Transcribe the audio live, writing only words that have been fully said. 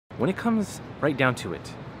when it comes right down to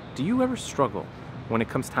it, do you ever struggle when it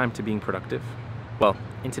comes time to being productive? Well,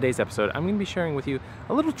 in today's episode, I'm going to be sharing with you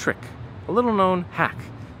a little trick, a little known hack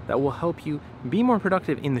that will help you be more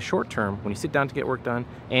productive in the short term when you sit down to get work done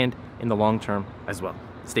and in the long term as well.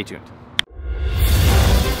 Stay tuned.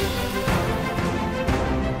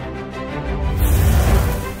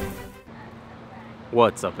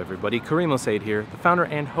 What's up, everybody? Kareem Elsayed here, the founder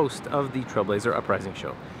and host of the Trailblazer Uprising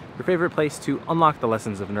show, your favorite place to unlock the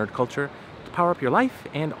lessons of nerd culture, to power up your life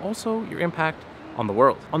and also your impact on the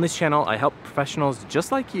world. On this channel, I help professionals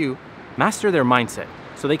just like you master their mindset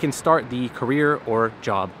so they can start the career or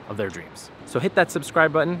job of their dreams. So hit that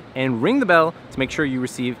subscribe button and ring the bell to make sure you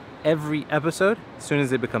receive every episode as soon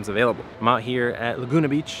as it becomes available. I'm out here at Laguna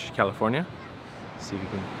Beach, California. See if you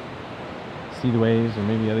can see the waves, or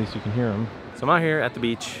maybe at least you can hear them. So I'm out here at the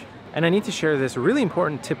beach, and I need to share this really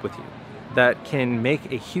important tip with you that can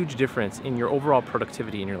make a huge difference in your overall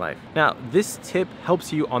productivity in your life. Now, this tip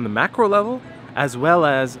helps you on the macro level as well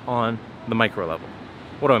as on the micro level.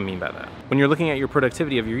 What do I mean by that? When you're looking at your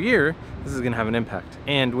productivity of your year, this is gonna have an impact.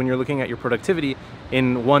 And when you're looking at your productivity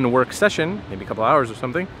in one work session, maybe a couple hours or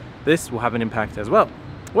something, this will have an impact as well.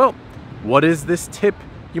 Well, what is this tip,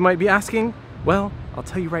 you might be asking? Well, I'll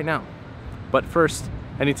tell you right now. But first,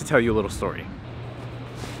 I need to tell you a little story.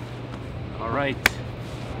 All right,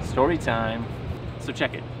 story time. So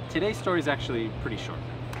check it. Today's story is actually pretty short.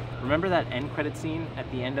 Remember that end credit scene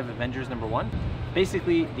at the end of Avengers #1?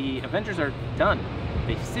 Basically, the Avengers are done.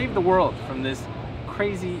 They saved the world from this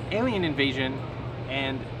crazy alien invasion,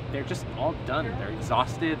 and they're just all done. They're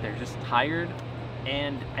exhausted, they're just tired.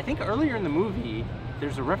 And I think earlier in the movie,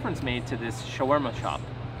 there's a reference made to this shawarma shop.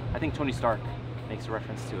 I think Tony Stark makes a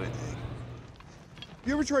reference to it.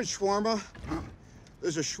 You ever tried shawarma?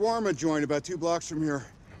 There's a shawarma joint about 2 blocks from here.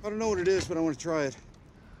 I don't know what it is, but I want to try it.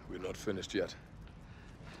 We're not finished yet.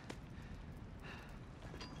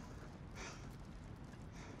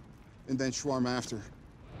 And then shawarma after.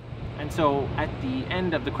 And so at the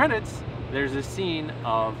end of the credits, there's a scene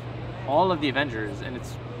of all of the Avengers, and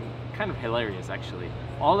it's kind of hilarious actually.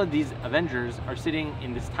 All of these Avengers are sitting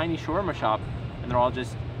in this tiny shawarma shop, and they're all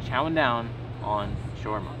just chowing down on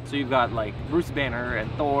shawarma. So you've got like Bruce Banner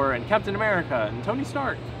and Thor and Captain America and Tony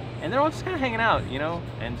Stark, and they're all just kind of hanging out, you know,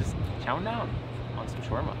 and just chowing down on some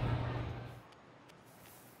shawarma.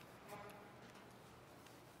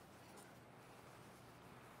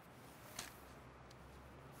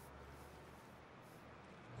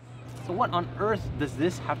 So what on earth does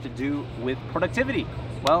this have to do with productivity?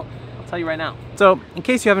 Well, I'll tell you right now. So in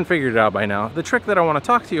case you haven't figured it out by now, the trick that I want to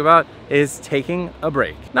talk to you about is taking a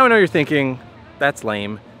break. Now I know you're thinking, that's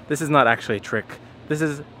lame. This is not actually a trick. This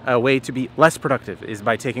is a way to be less productive, is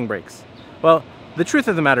by taking breaks. Well, the truth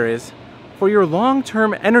of the matter is, for your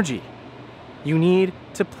long-term energy, you need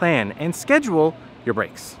to plan and schedule your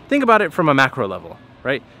breaks. Think about it from a macro level,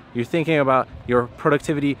 right? You're thinking about your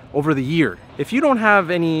productivity over the year. If you don't have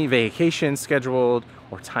any vacation scheduled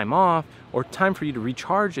or time off or time for you to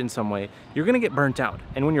recharge in some way, you're gonna get burnt out.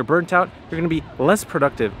 And when you're burnt out, you're gonna be less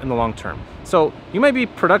productive in the long term. So you might be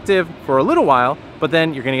productive for a little while, but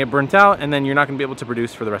then you're gonna get burnt out and then you're not gonna be able to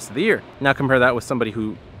produce for the rest of the year. Now compare that with somebody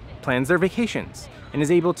who plans their vacations and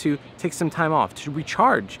is able to take some time off to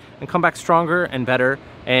recharge and come back stronger and better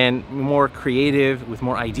and more creative with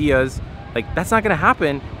more ideas. Like, that's not gonna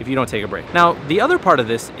happen if you don't take a break. Now, the other part of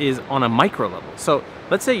this is on a micro level. So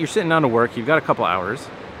let's say you're sitting down to work, you've got a couple hours,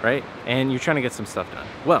 right? And you're trying to get some stuff done.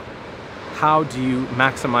 Well, how do you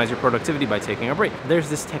maximize your productivity by taking a break? There's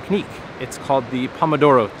this technique. It's called the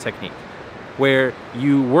Pomodoro technique, where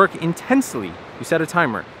you work intensely. You set a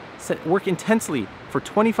timer, work intensely for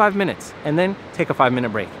 25 minutes, and then take a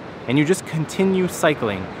 5-minute break. And you just continue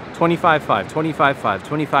cycling 25-5, 25-5,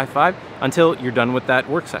 25-5 until you're done with that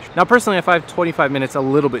work session. Now, personally, I find 25 minutes a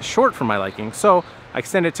little bit short for my liking, so I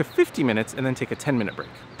extend it to 50 minutes and then take a 10-minute break.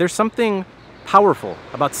 There's something powerful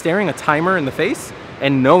about staring a timer in the face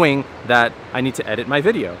and knowing that I need to edit my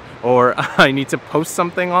video, or I need to post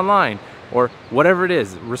something online, or whatever it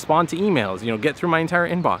is, respond to emails, you know, get through my entire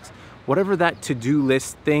inbox. Whatever that to-do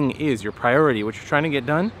list thing is, your priority, what you're trying to get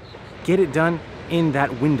it done in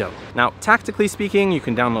that window. Now, tactically speaking, you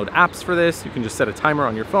can download apps for this. You can just set a timer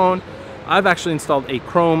on your phone. I've actually installed a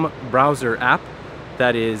Chrome browser app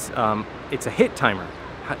that is, it's a HIIT timer.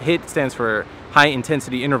 HIIT stands for high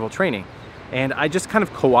intensity interval training. And I just kind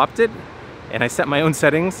of co-opt it and I set my own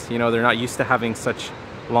settings. You know, they're not used to having such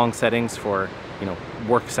long settings for, you know,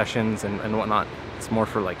 work sessions and whatnot. It's more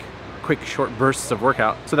for like quick short bursts of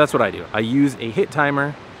workout. So that's what I do. I use a HIIT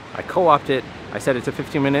timer, I co-opt it, I set it to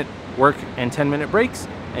 15-minute work and 10-minute breaks,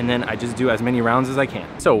 and then I just do as many rounds as I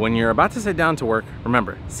can. So when you're about to sit down to work,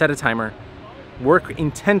 remember, set a timer, work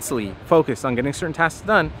intensely, focus on getting certain tasks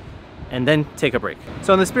done, and then take a break.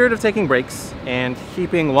 So in the spirit of taking breaks and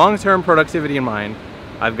keeping long-term productivity in mind,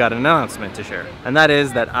 I've got an announcement to share. And that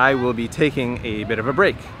is that I will be taking a bit of a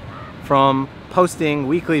break from posting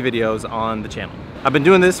weekly videos on the channel. I've been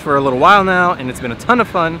doing this for a little while now, and it's been a ton of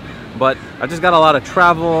fun, but I've just got a lot of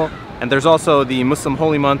travel, and there's also the Muslim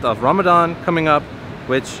holy month of Ramadan coming up,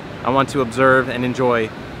 which I want to observe and enjoy.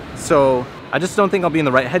 So I just don't think I'll be in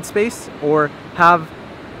the right headspace or have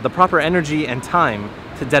the proper energy and time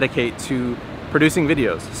to dedicate to producing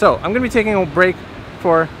videos. So I'm gonna be taking a break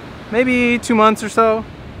for maybe 2 months or so.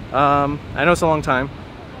 I know it's a long time,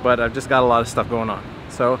 but I've just got a lot of stuff going on.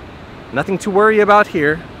 So nothing to worry about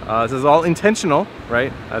here. This is all intentional,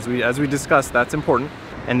 right? As we discussed, that's important.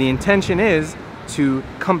 And the intention is to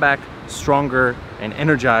come back stronger and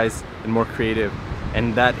energized and more creative.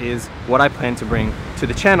 And that is what I plan to bring to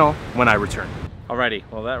the channel when I return. Alrighty,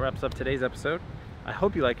 well that wraps up today's episode. I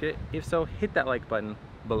hope you liked it. If so, hit that like button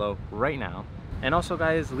below right now. And also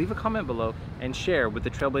guys, leave a comment below and share with the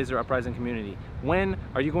Trailblazer Uprising community. When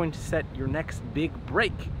are you going to set your next big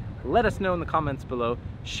break? Let us know in the comments below.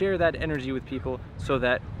 Share that energy with people so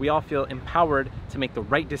that we all feel empowered to make the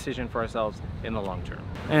right decision for ourselves in the long term.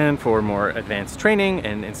 And for more advanced training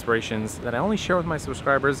and inspirations that I only share with my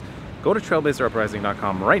subscribers, go to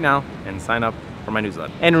trailblazeruprising.com right now and sign up for my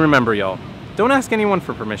newsletter. And remember y'all, don't ask anyone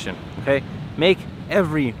for permission, okay? Make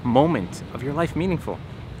every moment of your life meaningful.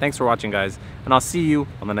 Thanks for watching guys, and I'll see you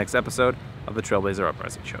on the next episode of the Trailblazer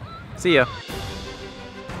Uprising Show. See ya.